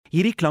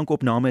Hierdie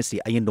klankopname is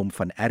die eiendom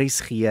van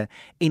RSG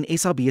en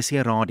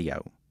SABC Radio.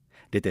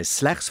 Dit is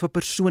slegs vir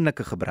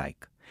persoonlike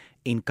gebruik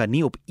en kan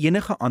nie op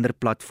enige ander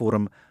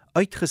platform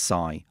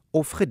uitgesaai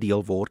of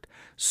gedeel word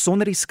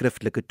sonder die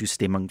skriftelike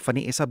toestemming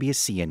van die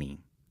SABC nie.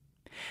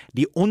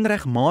 Die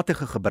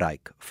onregmatige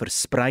gebruik,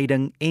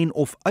 verspreiding en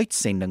of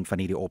uitsending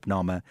van hierdie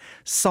opname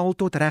sal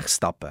tot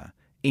regstappe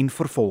en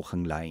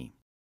vervolging lei.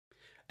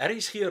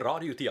 RSG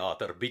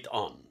Radioteater bied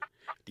aan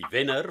die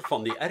wenner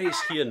van die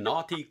RSG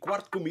NATi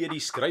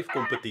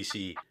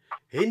Kwartkomedie-skryfkompetisie,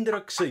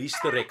 HENDRIK se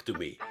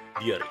HISTEREKTOMIE,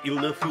 deur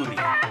Ilné Fourie.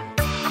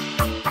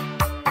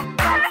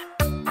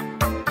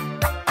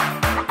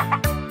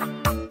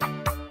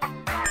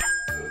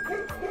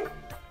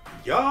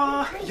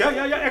 Ja,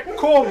 ek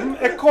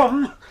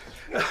kom.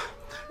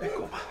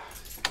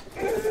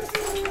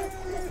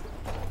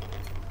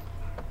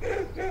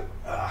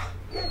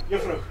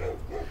 Juffrou,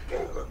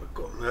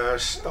 kom,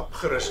 stap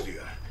gerus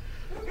deur.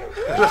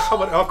 Hulle gaan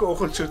maar elke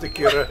oggend so te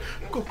kere.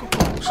 Kom,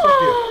 stap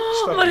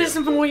deur. Maar dis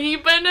mooi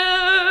hier binne.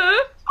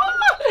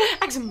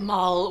 Ek is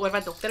mal oor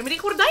wat dokter met die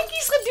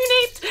gordyntjies gedoen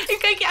het. En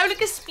kyk die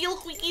oulike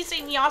speelgoedjies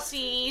en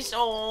jassies.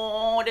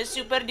 Dis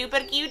super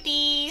duper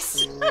cuties.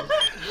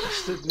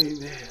 Is dit nie,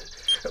 nee.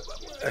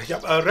 Ja,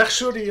 reg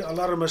so, die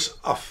alarm is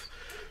af.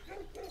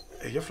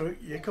 Juffrou,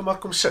 jy kan maar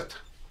kom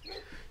sit.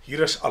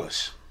 Hier is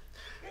alles.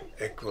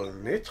 Ek wil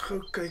net gou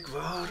kyk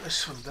waar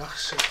is vandag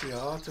se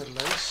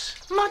teaterlys.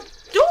 Maar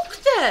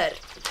dokter,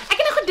 ek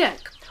het nou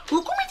gedink,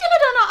 hoekom het julle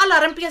dan 'n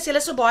alarmpie as julle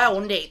so baie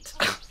honde het?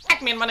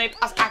 Ek meen maar net,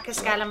 as ek 'n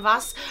skelm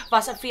was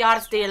 'n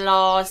veearts die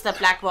laaste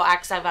plek waar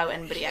ek sou wou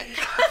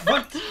inbreek.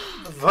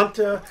 Want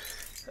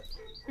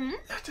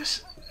dit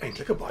is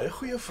eintlik 'n baie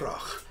goeie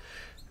vraag.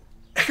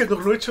 Ek het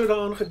nog nooit so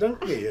daaraan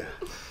gedink nie.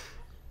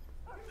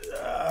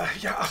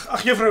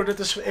 Ag juffrou, dit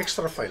is vir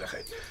ekstra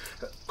veiligheid.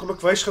 Kom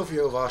ek wys gou vir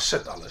jou waar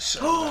sit alles.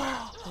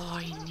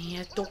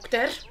 Nee,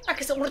 dokter. Ek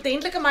is 'n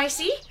ordentlike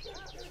meisie.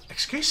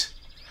 Ekskuus?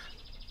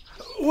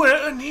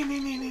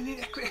 Nee.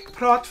 Ek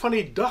praat van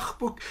die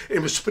dagboek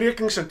en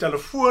besprekings en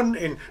telefoon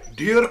en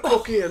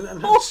deurklokkie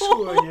en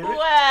so, jy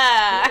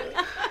weet.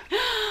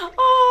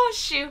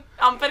 Sjoe,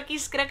 amperkie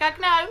skrik ek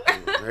nou.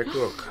 Ek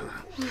ook.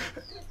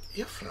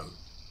 Juffrou,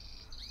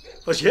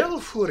 was jy al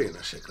voorheen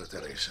 'n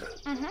sekretaresse?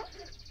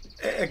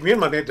 Ek meen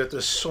maar net, dit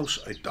is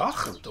soms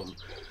uitdagend om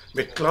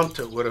met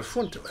klante oor 'n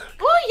foon te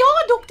werk.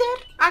 Ja,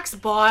 dokter. Ek's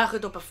baie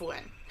goed op 'n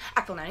foon.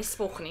 Ek wil nou nie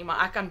spog nie,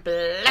 maar ek kan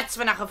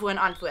blitsvinnig 'n foon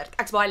antwoord.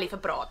 Ek's baie lief vir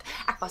praat.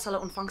 Ek was al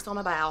 'n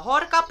ontvangsdame by 'n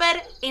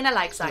haarkapper en 'n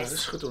lijkshuis. Dit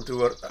is goed om te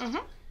hoor.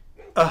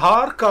 'n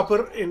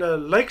Haarkapper en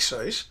 'n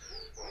lijkshuis?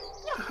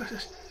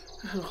 Dis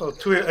nogal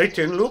twee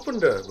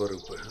uiteenlopende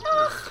beroepe.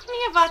 Ag,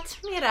 nee wat,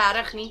 nie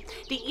regtig nie.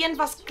 Die een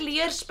was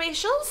kleur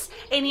specials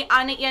en die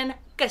ander een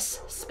kus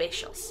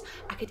specials.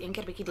 Ek het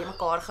eendag bietjie de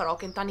mekaar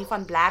geraak en Tannie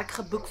van Blerk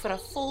geboek vir 'n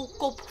vol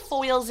kop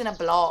foils en 'n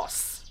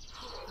blaas.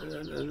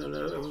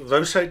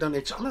 Wou sy dan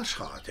iets anders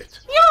gehad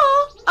het?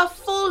 Ja, 'n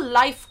vol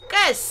lyf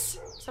kus.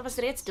 Sy was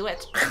reeds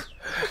dood.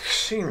 Ek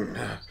sien.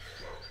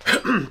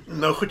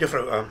 Nou goed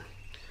juffrou,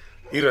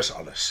 hier is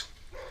alles.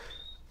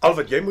 Al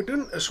wat jy moet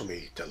doen is om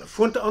die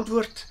telefoon te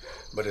antwoord,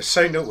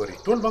 medisyne oor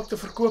die toonbank te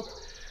verkoop.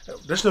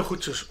 Dis nou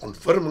goed soos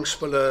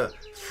ontwurmingspille,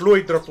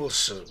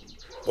 vlooidruppels,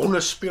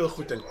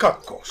 bondespeelgoed en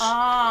katkos.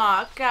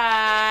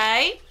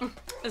 Okay.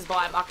 Dis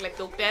baie maklik,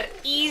 dokter.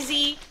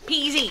 Easy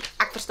peasy.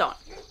 Ek verstaan.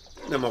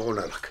 Nee, maar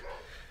wonderlik.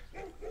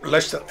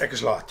 Luister, ek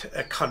is laat.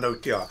 Ek gaan nou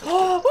teater.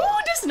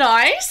 Dis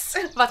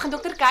nice. Wat gaan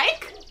dokter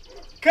kyk?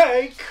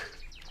 Kyk.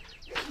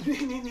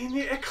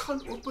 Nee, ek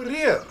gaan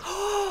opereer.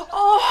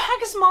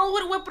 Ek is mal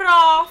oor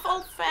opera.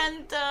 Val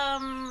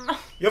Phantom.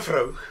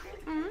 Juffrou,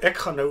 ek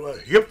gaan nou 'n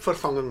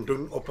heupvervanging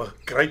doen op 'n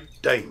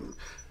Great Dane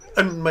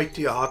in my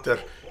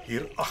teater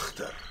hier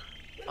agter.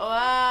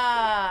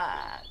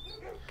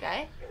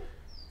 Okay.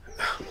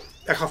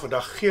 Ek gaan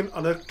vandag geen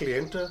ander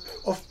kliënte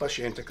of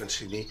pasiënte kan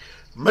sien nie,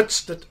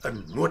 mits dit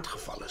 'n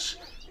noodgeval is.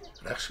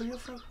 Reg so,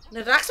 juffrou?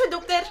 Reg so,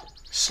 dokter.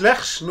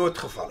 Slegs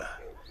noodgevalle.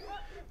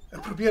 En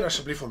probeer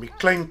asseblief om die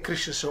klein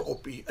krisisse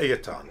op u eie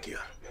te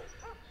hanteer.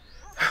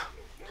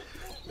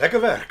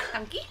 Lekker werk.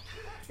 Dankie.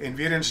 En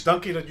weer eens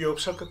dankie dat jy op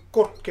sulke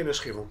kort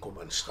kennisgewing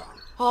kom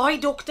instaan. Haai,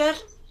 dokter.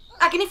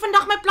 Ek het nie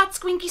vandag my plat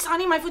skoentjies aan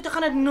nie. My voete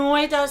gaan dit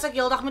nooit hou as ek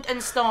heeldag moet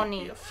instaan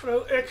nie.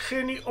 Juffrou, ek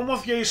gee nie om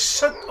of jy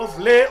sit of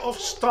lê of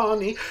staan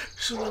nie,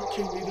 sodat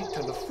jy net die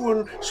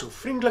telefoon so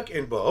vriendelik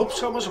en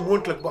behulpsaam as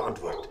moontlik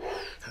beantwoord.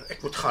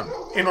 Ek moet gaan.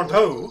 En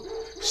onthou,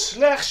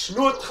 slegs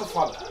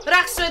noodgevalle.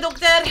 Reg so,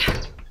 dokter.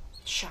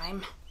 Shame.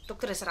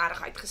 Dokter is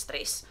regtig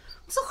uitgestres.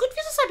 Dit sal goed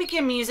wees as hy 'n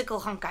bietjie 'n musical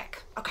gaan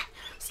kyk. Okay,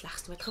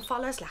 slegs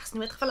noodgevalle.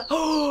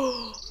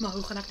 Maar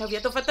hoe gaan ek nou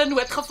weet of dit 'n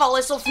noodgeval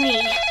is of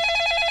nie?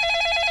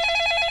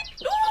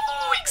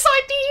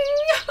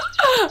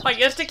 Exciting! My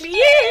eerste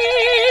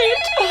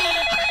kliënt.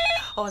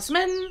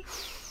 Asmin.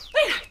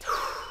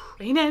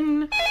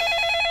 En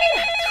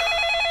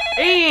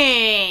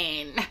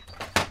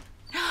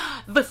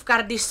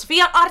Woefkar dus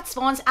veearts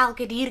waar ons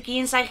elke diertjie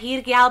en sy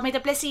giertjie help met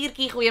 'n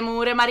plesiertjie.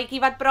 Goeiemôre, Marietjie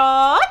wat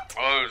praat.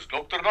 Is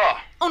dokter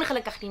daar?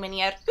 Ongelukkig nie,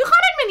 meneer. Hoe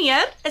gaan dit,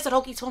 meneer? Is er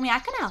ook iets waarmee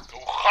ek kan help?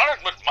 Hoe gaan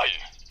dit met my?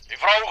 Die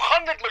vrou, hoe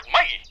gaan dit met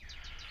my?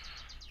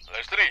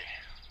 Luister nie,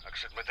 ek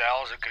sit met 'n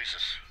helse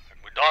krisis. Ek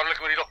moet dadelik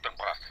met die dokter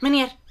praat.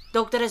 Meneer,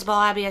 dokter is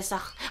baie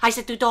besig. Hy's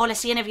 'n totale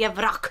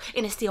senuweewrak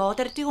en is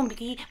teater toe om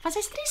bietjie van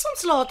sy stres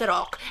ontslae te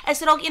raak.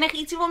 Is er dalk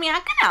enigiets waarmee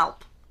ek kan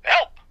help?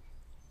 Help!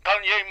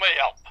 Kan jy my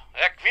help?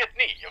 Ek weet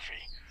nie,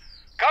 juffie.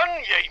 Kan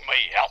jy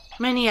my help?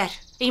 Meneer,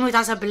 u moet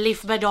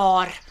asseblief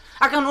bedaar.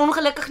 Ek kan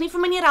ongelukkig nie vir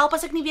meneer help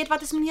as ek nie weet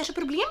wat is meneer se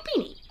probleempie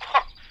nie.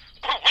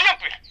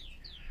 Probleempie?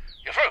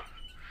 Juffrou,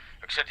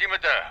 ek sit hier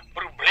met 'n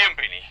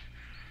probleempie nie.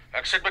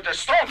 Ek sit met 'n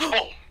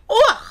strompvol. O,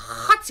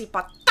 gatsie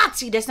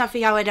patatsie, dis nou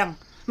vir jou 'n ding.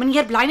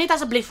 Meneer, bly net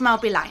asseblief vir my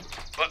op die lyn.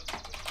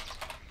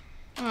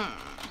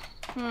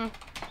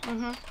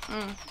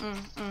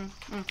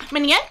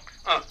 Meneer,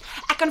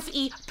 ek kan vir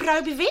u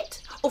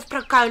Probivet of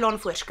Procolon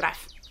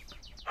voorskryf.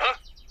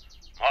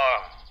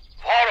 Maar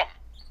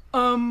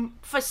waarom?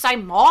 Vir sy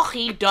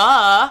maagie,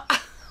 duh.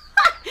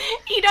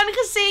 U dan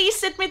gesê jy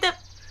sit met 'n,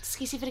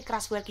 skuisie vir die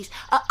kraswoordjies,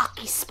 'n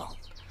akkiespul.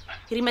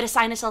 Hierdie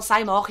medisyne sal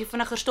sy maagie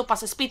vinniger stop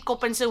as 'n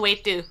spietkop in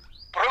Soweto.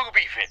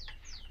 Probivet.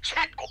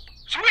 Spietkop.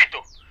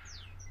 Soweto.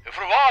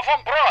 Juffrou,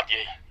 waarvan praat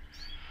jy?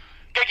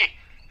 Kykie,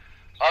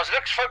 daar's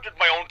niks fout met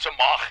my hond se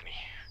maag nie.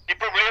 Die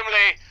probleem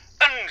lê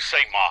in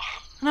sy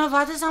maag. Nou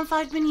wat is dan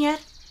fout, meneer?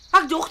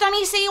 Ek dog dan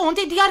nie sê die hond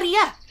het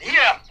diarree.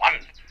 Nee,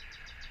 man.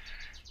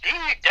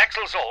 Die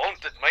dekselse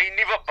hond het my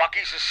nuwe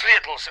bakkie se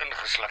sleutels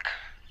ingesluk.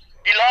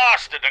 Die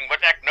laaste ding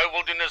wat ek nou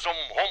wil doen is om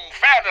hom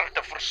verder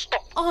te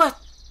verstop. O,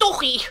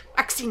 toggie.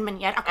 Ek sien,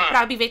 meneer, ek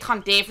Probivet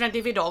gaan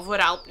definitief nie daarvoor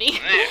help nie.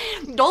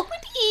 Nee. Dalk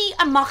moet u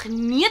 'n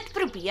magneet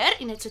probeer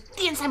en dit so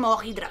teen sy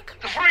maagie druk.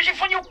 Dis vloei jy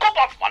van jou kop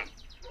af, man.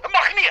 'n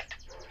Magneet.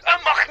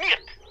 'n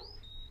Magneet.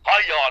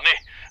 Ja, nee.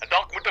 En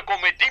dalk moet ek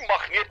hom met die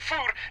magneet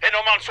voer en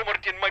hom dan sommer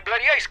teen my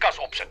bloody yskas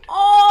opsit.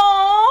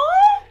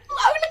 Oh, hoe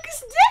oulik is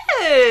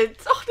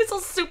dit? Ag, dit sal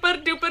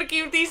super duper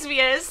cuties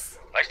wees.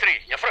 Luister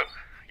hier, juffrou.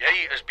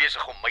 Jy is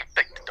besig om my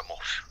tyd te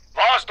mors.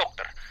 Waar's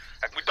dokter?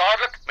 Ek moet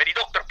dadelik met die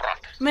dokter praat.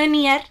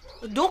 Meneer,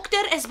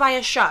 dokter is by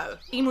 'n show.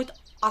 U moet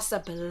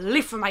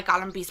asseblief vir my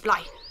kalmpies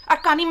bly.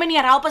 Ek kan nie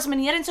meneer help as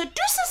meneer in so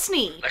toes is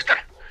nie.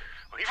 Luister.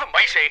 Moenie vir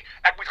my sê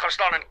ek moet gaan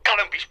staan en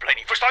kalmpies bly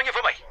nie. Verstaan jy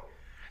vir my?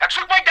 Ek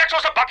soek my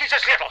deksels en bakkies en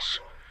sleutels.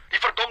 Die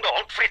verdomde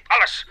hond vreet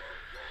alles.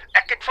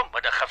 Ek het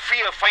vanmiddag 'n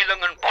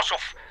veeveiling in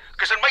Boshoff.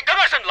 Ek is in my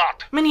dinges in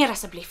laat. Meneer,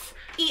 asseblief.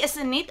 U is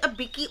net 'n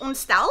bietjie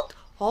ontsteld.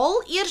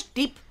 Haal eers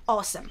diep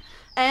asem.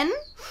 In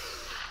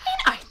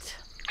en uit.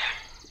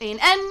 En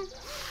in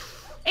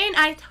en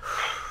uit.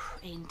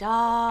 En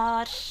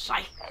daar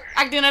sy.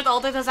 Ek doen dit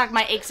altyd as ek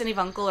my ex in die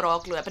winkel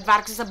raakloop. Dit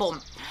werk soos 'n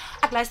bom.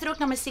 Ek luister ook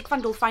na musiek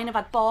van dolfyne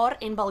wat paar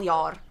en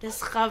baljaar.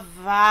 Dis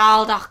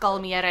geweldig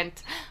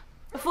kalmerend.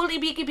 Voel jy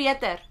bietjie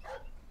beter?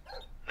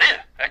 Nee,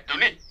 ek doen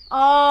nie.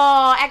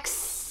 Ek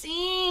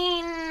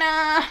sien.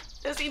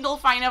 Dis die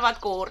dolfyne wat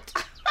kort.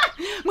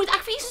 Moet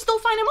ek vir Jesus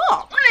dolfyne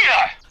maak?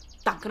 Nee.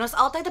 Dan kan ons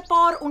altyd 'n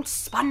paar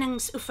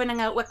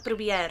ontspanningsoefeninge ook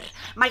probeer.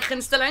 My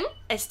gunsteling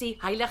is die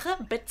heilige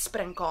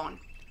bidspringkaan.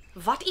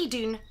 Wat u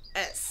doen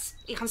is,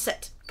 u gaan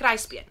sit,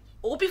 kruisbeen,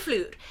 op die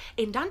vloer,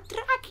 en dan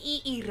trek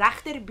u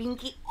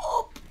regterbeentjie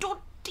op tot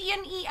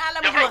teen u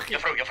elleboogie.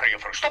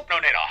 Juffrou, stop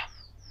nou net daar.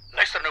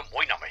 Luister nou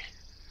mooi na my.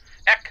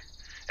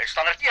 Ek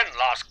staan net een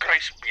laas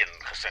kruisbeen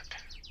gesit.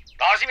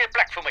 Daar's nie meer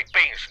plek vir my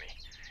pens nie.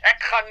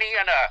 Ek gaan nie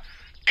in 'n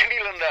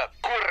knielende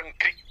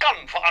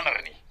koringkrikan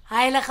verander nie.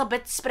 Heilige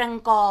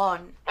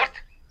bidspringkaan. Wat?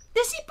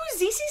 Dis die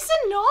posisie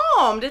se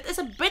naam. Dit is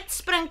 'n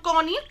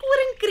bidspringkaan, nie 'n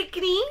koringkriek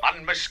nie.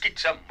 Man, miskiet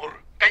se moer.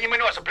 Kan jy my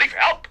nou asseblief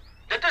help?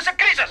 Dit is 'n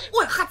krisis.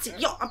 O, gatsie,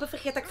 ja, amper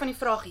vergeet ek van die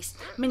vragies.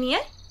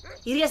 Meneer,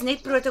 hierdie is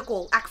net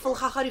protokol. Ek vul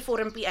gou die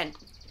vormpie in.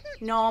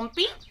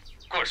 Naampie?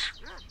 Koos.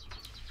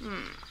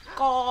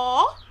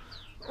 K-O-O-S.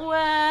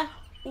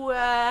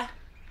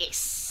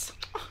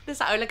 Dis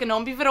 'n oulike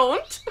naampie vir 'n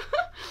hond.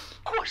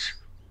 Koos.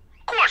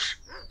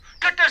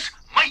 Dit is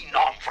my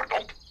naam,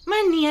 verdomp.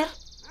 Meneer,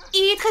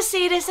 u het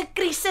gesê dis 'n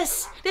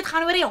krisis. Dit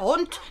gaan oor die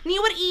hond, nie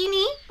oor u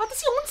nie. Wat is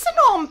die hond se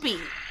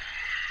naampie?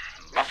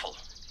 Buffel.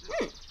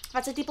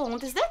 Wat 'n tipe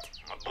hond is dit?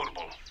 'n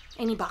Boerbol.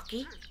 En die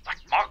bakkie? Wat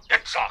maak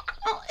dit saak?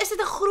 Is dit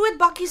 'n groot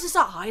bakkie soos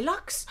 'n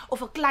Hilux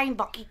of 'n klein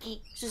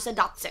bakkietjie soos 'n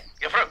Datsun?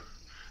 Juffrou,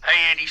 hy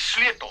het die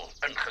sleutel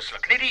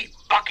ingesluk, nie die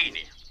bakkie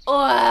nie.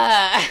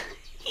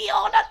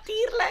 Ja,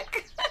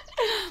 natuurlik.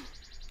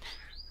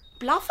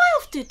 Blaf hy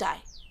of toet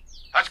hy?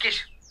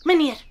 Ekskuus.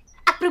 Meneer,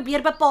 ek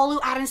probeer bepaal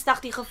hoe ernstig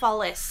die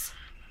geval is.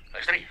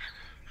 Luister hier.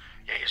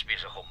 Jy is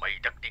besig om my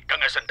die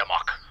dinges in te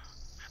maak.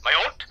 My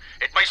hond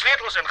het my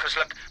sleutels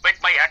ingesluk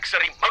met my hek se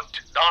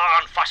remote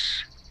daaraan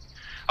vas.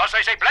 As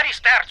hy sy bloody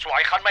stert so,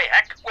 hy gaan my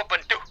hek oop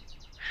en toe.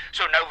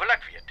 So nou wil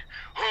ek weet,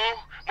 hoe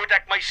moet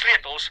ek my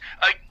sleutels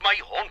uit my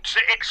hond se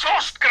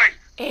exhaust kry?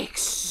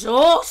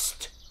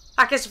 Exhaust?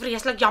 Ek is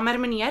vreeslik jammer,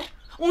 meneer.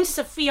 Ons is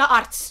 'n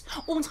veearts.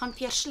 Ons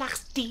hanteer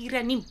slegs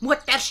diere, nie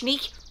motors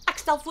nie. Ek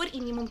stel voor u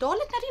neem hom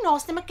dadelik na die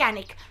naaste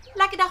mechanic.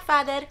 Lekker dag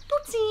verder.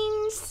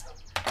 Totsiens.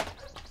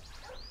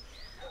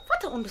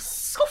 Wat 'n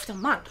onbeskofte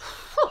man.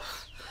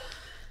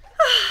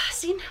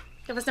 Sien,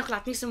 dit was nog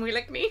glad nie so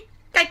moeilik nie.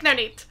 Kyk nou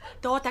net.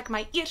 Daar het ek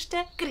my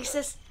eerste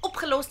krisis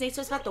opgelos net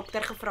soos wat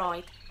dokter gevra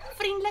het.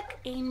 Vriendelik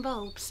en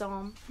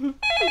behulpsaam.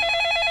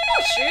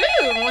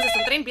 Ons is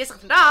omtrent besig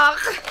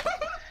vandag.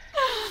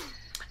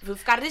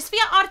 Woefkar is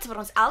veearts vir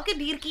ons elke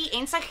diertjie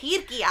en sy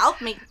giertjie help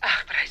met.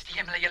 Ag, prys die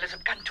hemel, julle is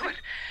op kantoor.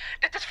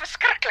 Dit is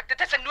verskriklik,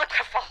 dit is 'n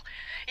noodgeval.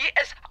 Hier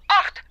is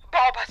 8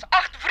 babas,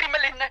 8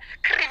 wriemelende,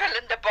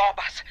 kriewelende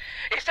babas.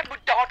 Esther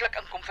moet dadelik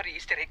inkom vir die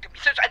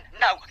hysterektomie, soos in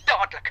nou,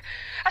 dadelik.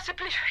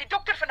 Asseblief, die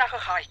dokter vandag 'n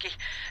gaaitjie.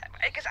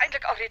 Ek is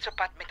eintlik alreeds op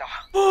pad met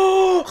haar.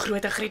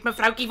 Grote griet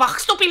mevroukie, wag,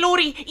 stop die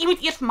lorry. U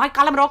moet eers vir my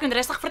kalm raak en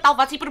rustig vertel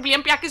wat is die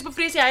probleempie. Ek is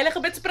bevrees die heilige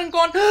bid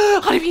sprinkaan.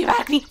 Gaan nie weer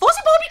werk nie. Waar is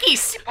die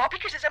babietjies? Die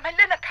babietjies is in my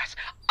linnekas.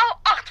 Al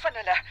 8 van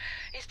hulle.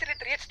 Esther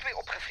het reeds 2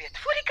 opgevreet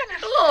voor die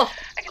kinders.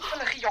 Ek het vir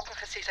hulle gejok en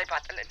gesê sy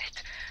bad hulle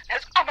net. Nou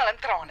is almal in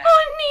trane.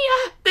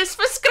 Nee, dis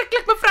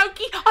verskriklik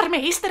mevroukie. Arme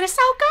Hester is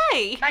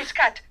okay. My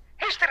skat,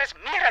 Hester is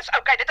meer as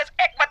okay. Dit is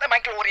ek wat in my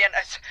glorie in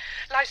is.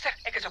 Luister,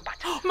 ek is op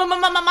pad.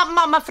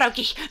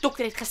 Mevroukie,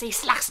 dokter het gesê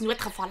slegs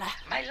noodgevalle.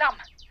 My lam.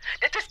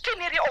 Dit is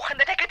 10:00 die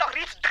oggend en ek het al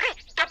reeds 3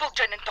 dubbel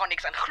gin and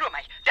tonics en glo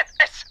my, dit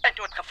is 'n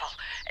noodgeval.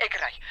 Ek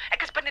ry.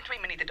 Ek is binne 2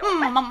 minute daar.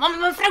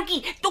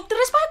 Mevroukie,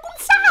 dokter is by 'n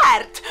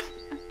konsert.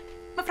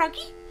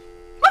 Mevroukie?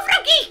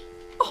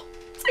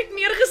 Sy het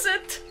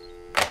neergesit.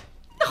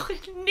 Ag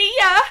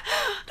nee.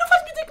 Nou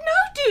wat moet ek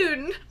nou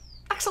doen?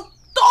 Ek sal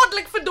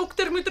dadelik vir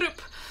dokter moet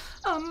roep.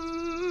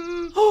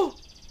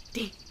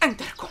 Die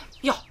interkom.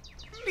 Ja,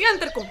 die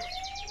interkom.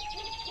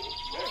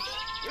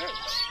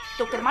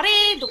 Dokter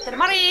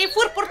Marais,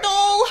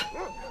 voorportaal.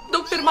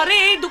 Dokter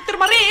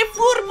Marais,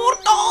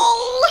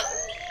 voorportaal.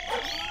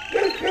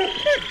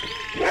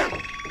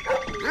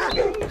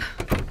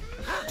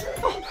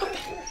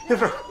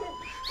 Juffrou,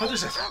 wat is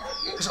dit?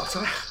 Is alles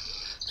reg?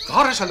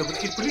 Waar is hulle? Moet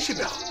ek die polisie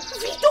bel?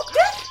 Wie,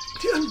 dokter?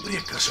 Die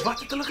inbrekers, wat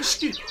het hulle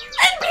gesteel?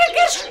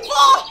 Inbrekers!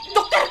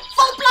 Dokter,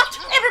 val plat!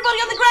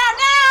 Everybody on the ground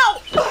now!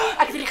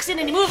 Ek het dit gesien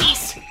in die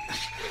movies.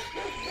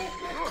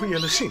 Kon jy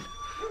hulle sien?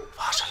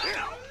 Waar is hulle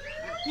nou?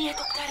 Nee,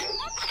 dokter,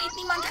 ek het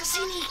niemand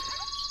gesien nie.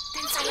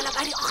 Tensy hulle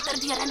by die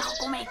agterdeur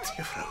ingekom het.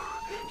 Juffrou,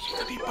 jy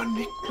het die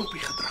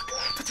paniekknopie gedruk.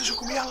 Dit is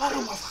hoekom die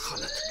alarm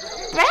afgegaan het.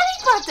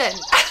 Panic button!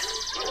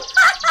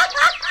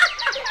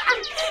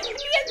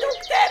 Nee,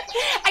 dokter.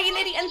 Ek het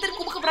net die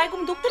interkom gebruik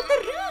om dokter te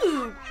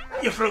roep.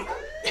 Juffrou,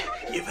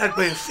 jy werk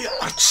by 'n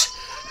veearts,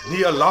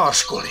 nie 'n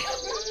laerskool nie.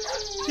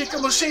 Jy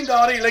kan maar sien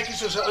daar lyk nie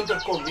soos 'n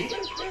interkom nie.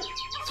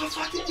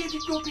 Wat het jy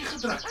die knoppie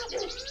gedruk?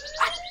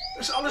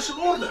 Is alles in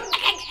orde?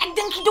 Ek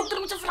dink die dokter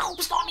moet so vlug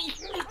opstaan nie.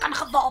 Hulle kan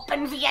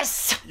gewapen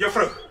wees.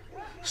 Juffrou,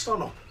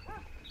 staan op.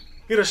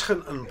 Hier is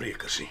geen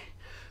inbrekers nie.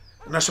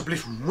 En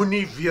asseblief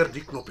moenie weer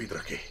die knoppie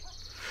druk nie.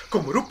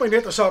 Kom roep my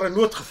net as daar 'n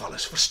noodgeval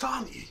is,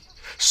 verstaan u?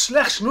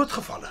 Slegs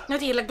noodgevalle.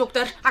 Natuurlik,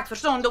 dokter. Ek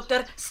verstaan,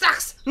 dokter.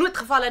 Slegs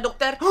noodgevalle,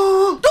 dokter.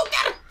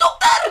 Dokter!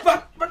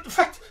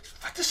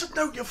 Wat is dit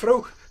nou,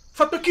 juffrou?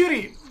 Wat bekeer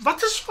u?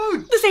 Wat is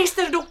fout? Dis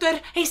Hester, dokter.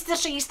 Hester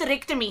se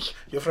hysterektomie.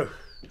 Juffrou,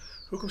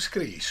 hoekom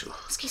skree jy so?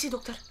 Ekskuusie,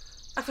 dokter.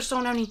 Ek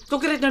verstaan nou nie.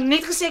 Dokter het nou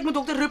net gesê ek moet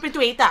dokter roep en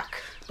toe het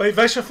ek. By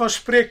wyse van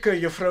spreke,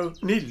 juffrou,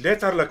 nie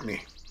letterlik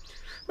nie.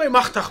 My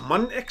magtig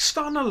man, ek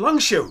staan al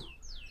langs jou.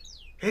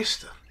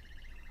 Hester.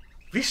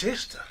 Wie's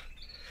Hester?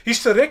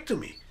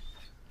 Hysterektomie.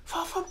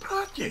 Waarvan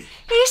praat jy?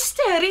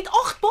 Hester het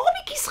 8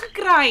 babietjies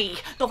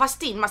gekry. Daar was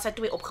 10, maar sy het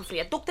 2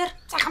 opgevreet. Dokter,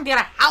 sy gaan deur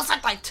 'n helse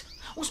tyd.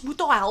 Ons moet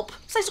haar help.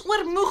 Sy's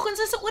oormoeg en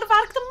sy's 'n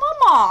oorwerkte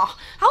mamma.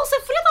 Sy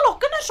vreet al haar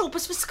kinders op,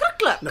 is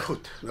verskriklik. Nou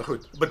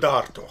goed,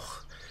 bedaar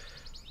tog.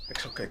 Ek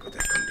sal kyk wat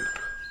ek kan doen.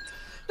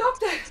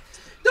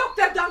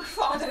 Dokter, dank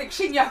Vader, ek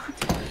sien jou.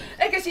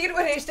 Ek is hier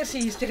oor Hester se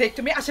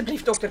hysterektomie.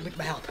 Asseblief dokter, moet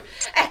my help.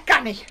 Ek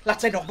kan nie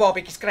laat sy nog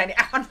babietjies kry nie.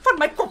 Ek gaan van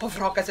my kop af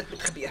raak as dit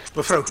moet gebeur.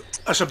 Mevrou,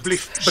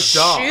 asseblief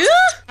bedaar.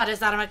 Maar dis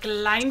daar 'n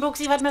klein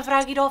boksie wat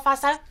mevroukie daar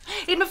vashou.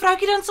 Het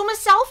mevroukie dan sommer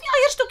self die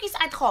eierstokkies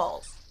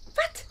uitgehaal?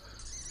 Wat?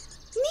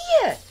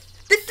 Nee,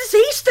 dit is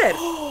Hester.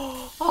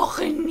 Ag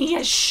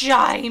nee,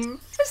 shame.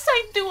 Is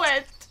sy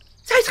dood?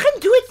 Sy's geen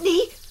dood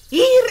nie.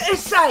 Hier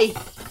is sy.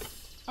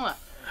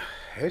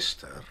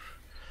 Hester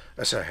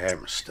is 'n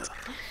hamster.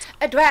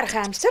 'n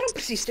Dwerghamster om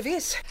presies te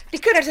wees. Die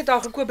kinders het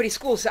haar gekoop by die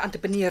skool se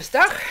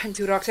entrepreneursdag en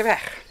toe raak sy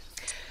weg.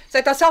 Sy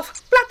het haarself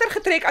platter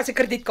getrek as 'n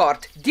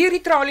kredietkaart, deur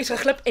die tralies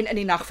geglip en in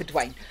die nag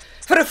verdwyn.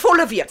 Vir 'n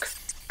volle week.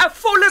 'n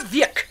Volle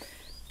week.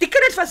 Die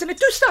kinders was in 'n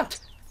toestand.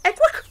 Ek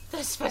ook.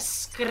 Dis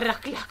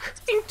verskriklik.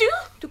 En toe?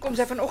 Toe kom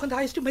sy vanoggend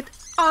huis toe met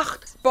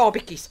 8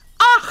 babietjies.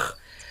 8!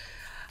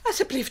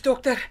 Asseblief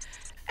dokter,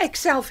 ek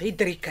self het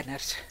 3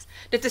 kinders.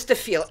 Dit is te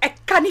veel. Ek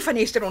kan nie van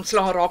Hester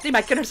ontslaan raak nie.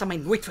 My kinders sal my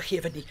nooit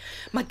vergewe nie.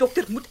 Maar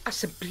dokter moet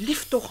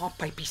asseblief tog haar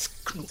pypies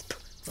knoop.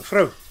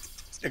 Mevrou,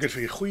 ek het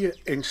vir u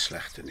goeie en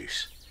slegte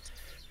nuus.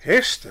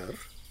 Hester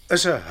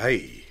is 'n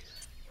hy.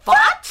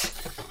 Wat?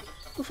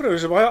 Mevrou,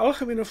 dis 'n baie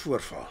algemene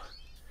voorval.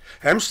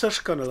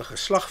 Hamsters kan hulle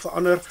geslag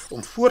verander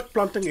om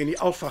voortplanting en die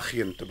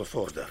alfa-geen te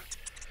bevorder.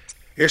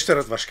 Hester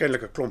het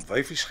waarskynlik 'n klomp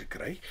wyfies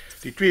gekry,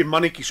 die 2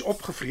 mannetjies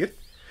opgevreet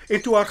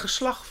en toe haar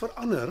geslag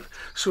verander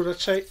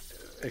sodat sy,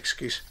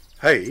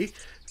 hy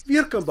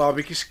weer kan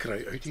babetjies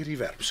kry uit hierdie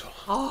werpsel.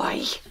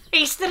 Ai,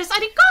 Esther is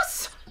uit die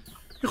kas.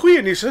 Die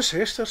goeie nuus is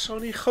Hester sal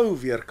nie gou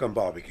weer kan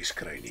babetjies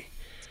kry nie.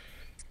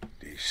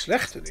 Die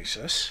slegte nuus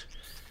is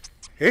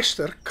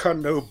Hester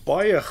kan nou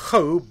baie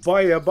gou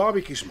baie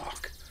babetjies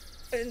maak.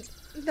 En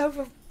nou,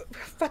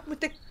 wat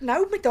moet ek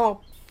nou met haar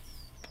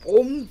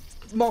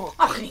maak?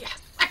 Ag nee,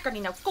 ek kan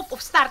nie nou kop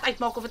of stert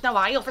uitmaak of dit nou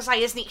hy of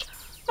sy is nie.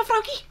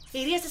 Mevroukie,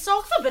 hierdie is 'n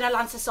saak vir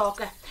binnelandse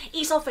sake.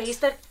 U sal vir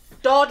Hester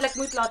dadelik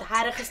moet laat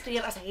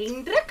herregistreer as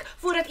Hendrik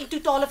voordat u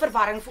totale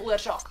verwarring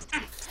veroorsaak.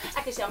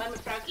 Ek is jammer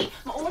mevroukie,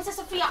 maar ons is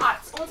 'n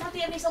veearts. Ons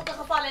hanteer nie sulke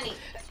gevalle nie.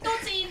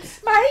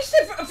 Totsiens. Maar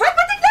Hester, wat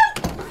moet ek nou?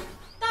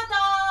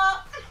 Tata.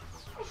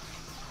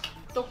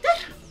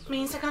 Dokter,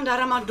 mense kan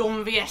darem maar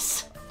dom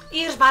wees.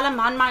 Eers bel 'n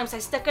man my om sy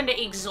stikkende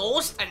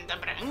exhaust in te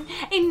bring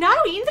en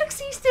nou Hendrik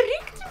se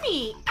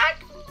hysterektomie. Ek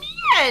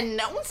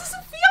meen, ons is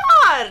 'n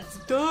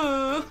veearts.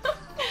 Duh.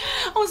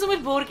 Ons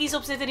moet bordjies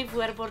opsit in die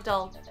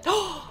voorportaal.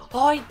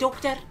 Haai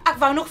dokter, ek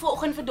wou nog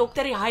vanoggend vir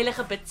dokter die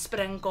heilige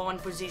bidspringkaan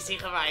posisie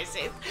gewys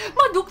het.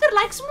 Maar dokter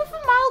lyk sommer vir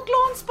my al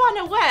klaar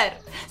ontspanne, hoor.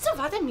 So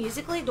wat 'n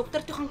musical het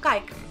dokter toe gaan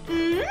kyk.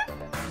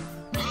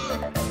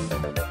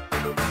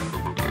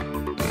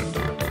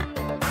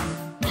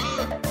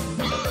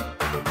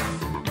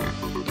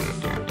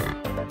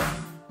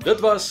 Dit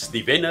was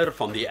die wenner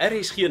van die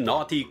RSG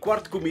NATi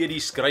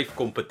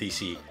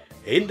Kwartkomedie-skryfkompetisie,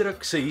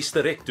 HENDRIK se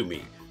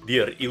HISTEREKTOMIE,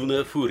 deur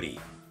Ilné Fourie.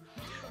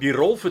 Die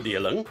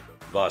rolverdeling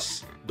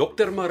was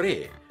Dr.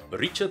 Marais,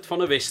 Richard van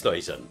der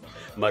Westhuizen,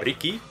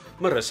 Marietjie,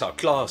 Marissa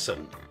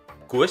Claasen,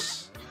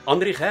 Koos,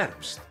 Anrich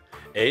Herbst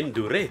en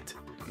Duret,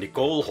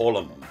 Nicole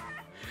Holm.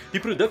 Die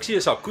produksie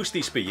is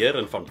akoesties beheer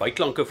en van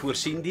byklanke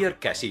voorsien deur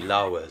Cassie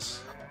Lauwers.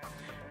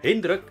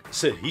 HENDRIK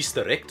se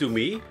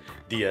HISTEREKTOMIE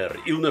deur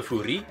Ilné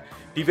Fourie,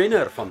 die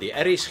wenner van die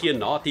RSG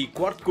NATi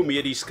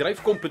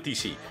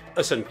Kwartkomedie-skryfkompetisie,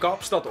 is in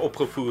Kaapstad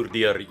opgevoer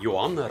deur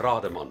Johan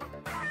Rademan.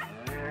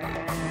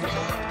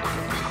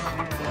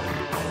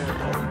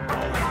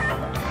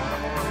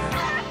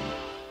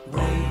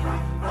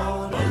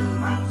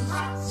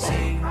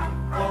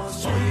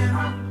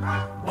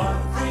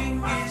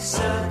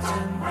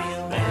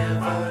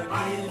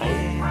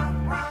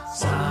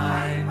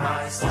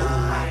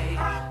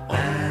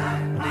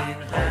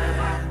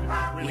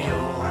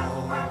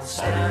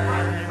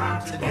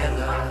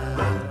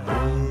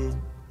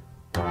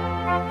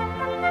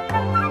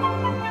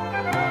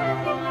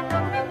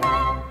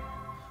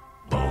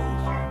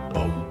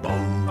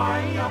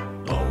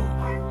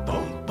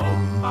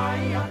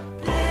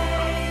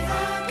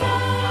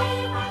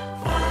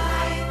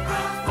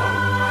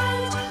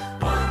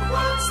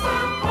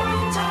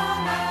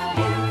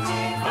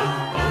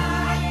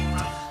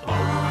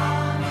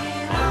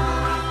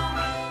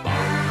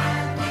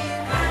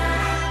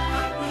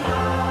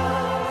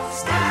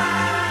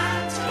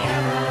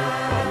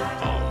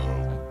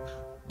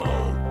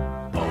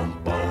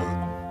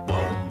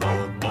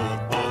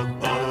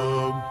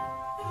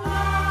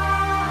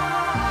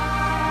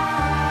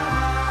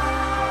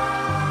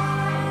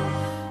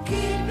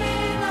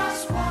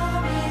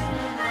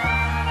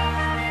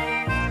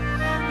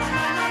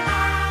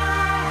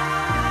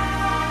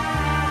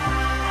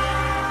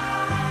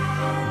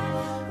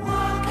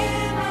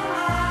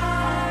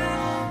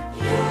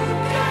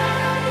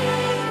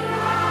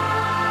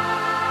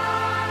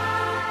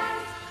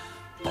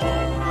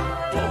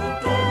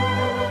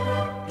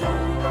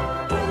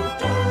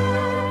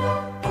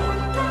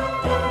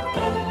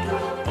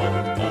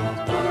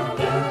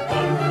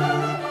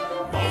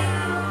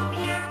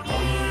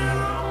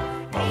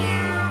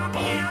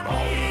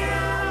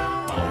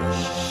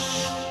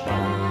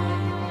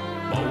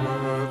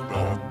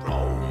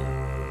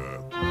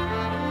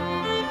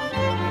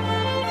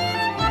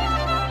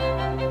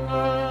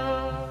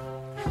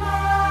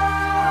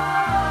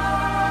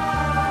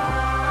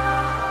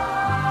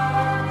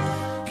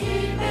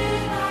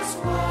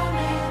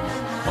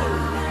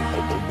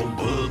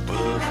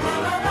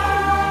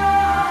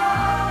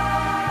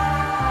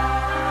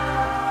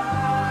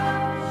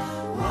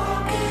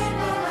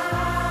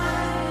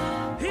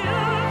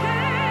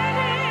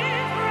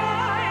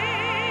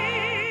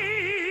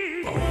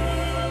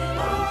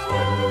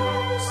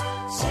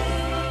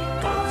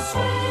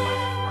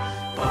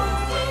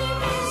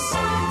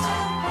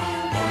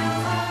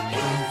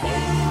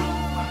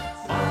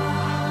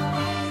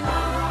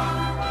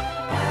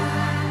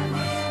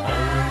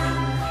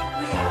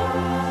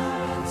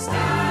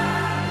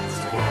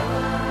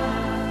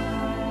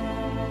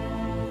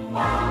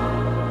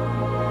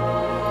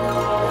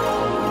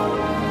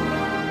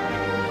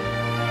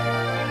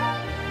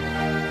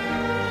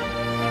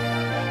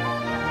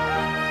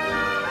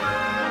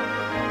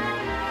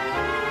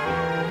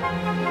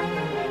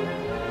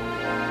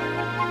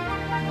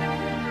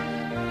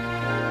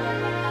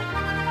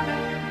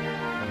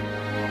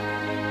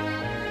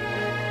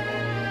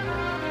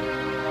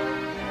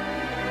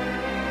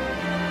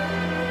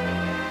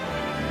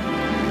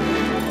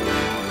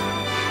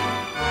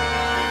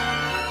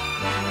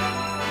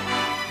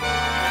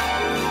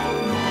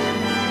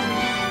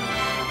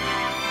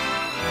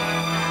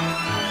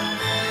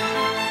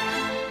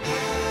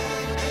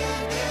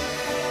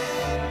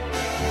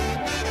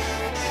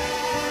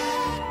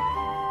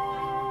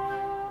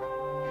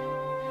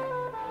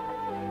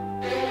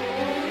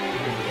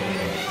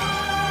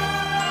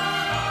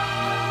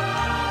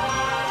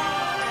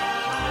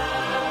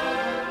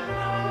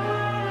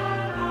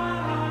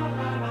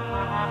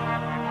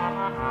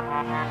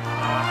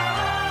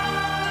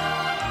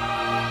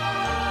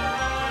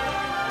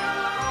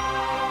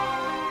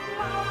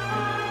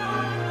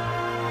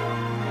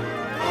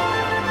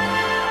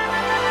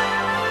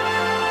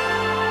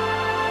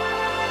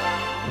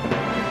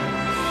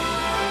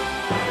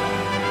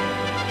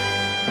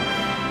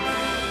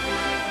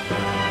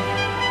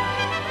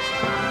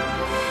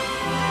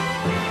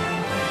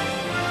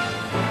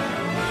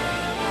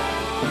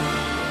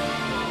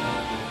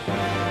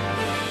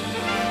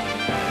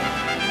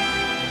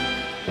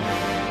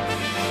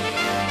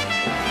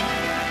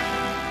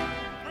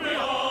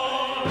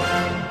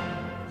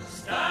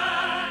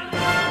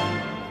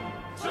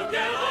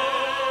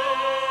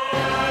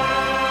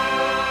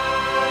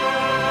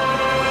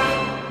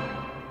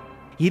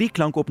 Hierdie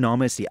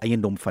klankopname is die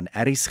eiendom van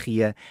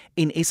RSG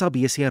en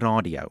SABC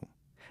Radio.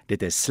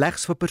 Dit is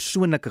slegs vir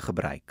persoonlike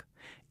gebruik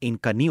en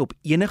kan nie op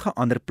enige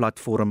ander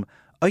platform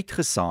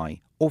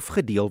uitgesaai of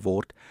gedeel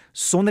word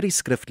sonder die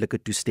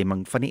skriftelike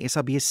toestemming van die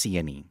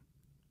SABC nie.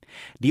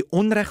 Die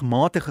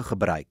onregmatige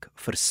gebruik,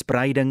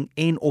 verspreiding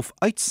en of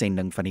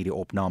uitsending van hierdie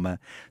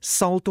opname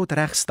sal tot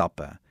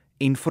regstappe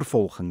en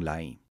vervolging lei.